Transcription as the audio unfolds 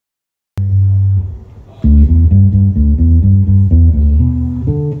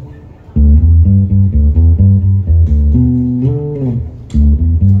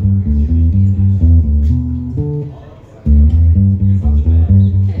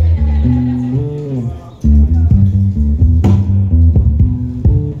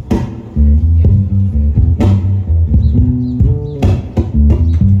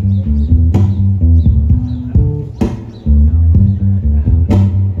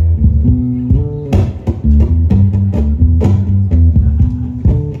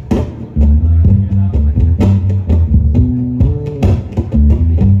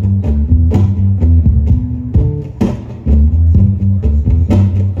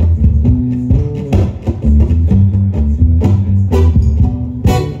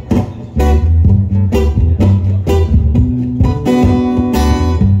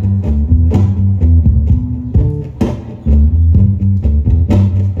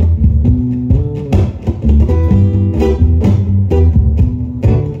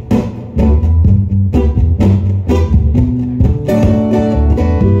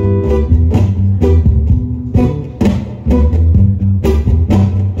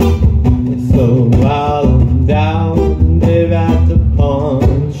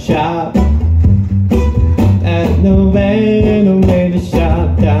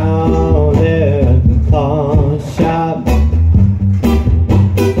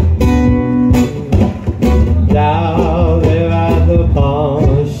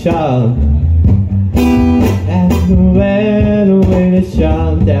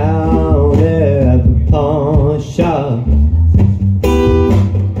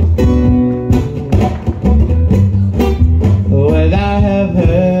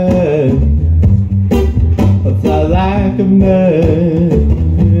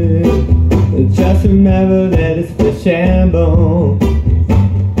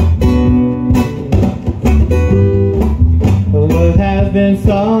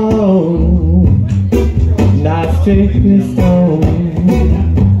sticky stone.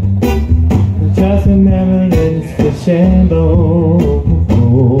 Just remember that it's fish and bone.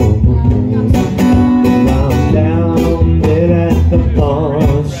 I'm down there at the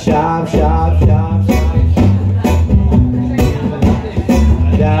pawn shop, shop, shop, shop.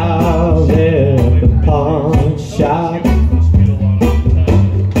 Down there at the pawn shop.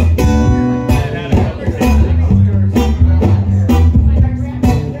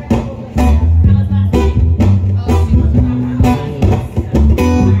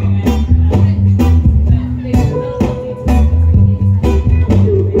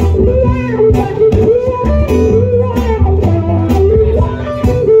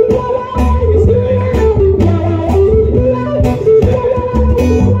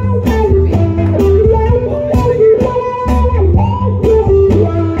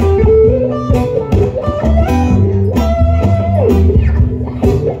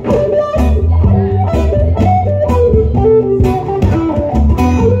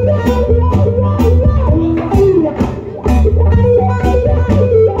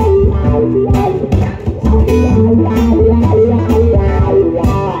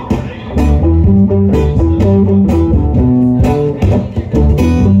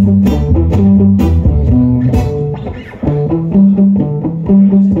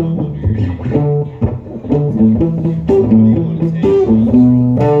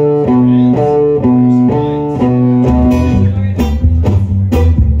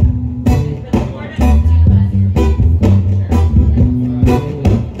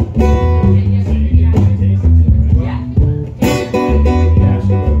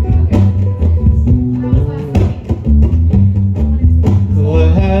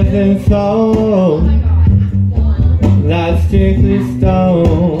 Soul, not strictly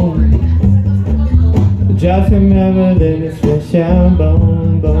stone. Just remember that it's flesh and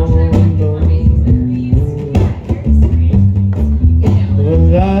bone, bone, bone.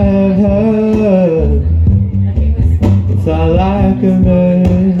 What I have heard, it's all I can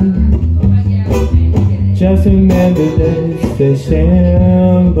learn. Just remember that it's flesh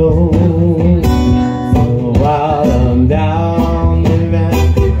and bone. So while I'm down the ramp,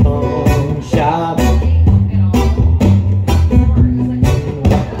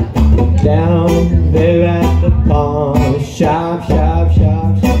 down there at the pawn shop, shop,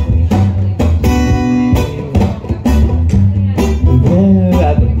 shop, shop. There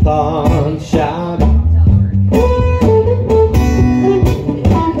at the pawn shop.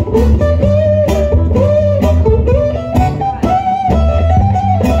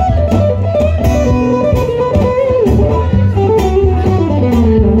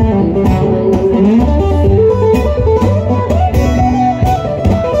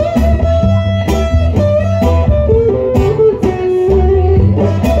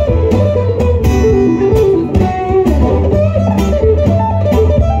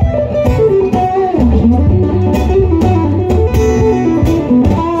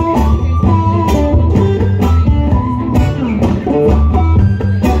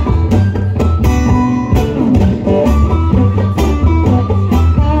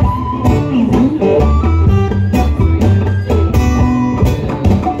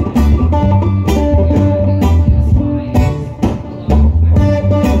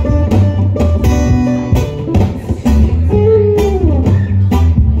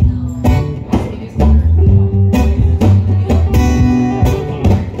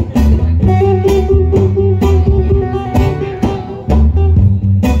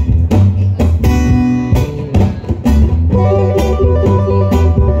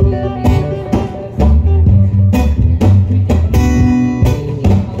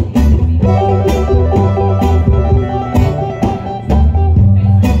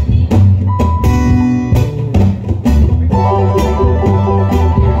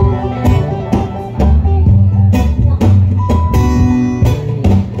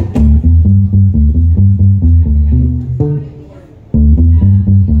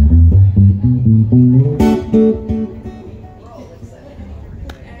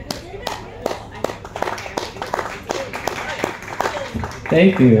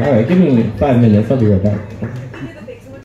 Thank you. All right, give me 5 minutes. I'll be right back.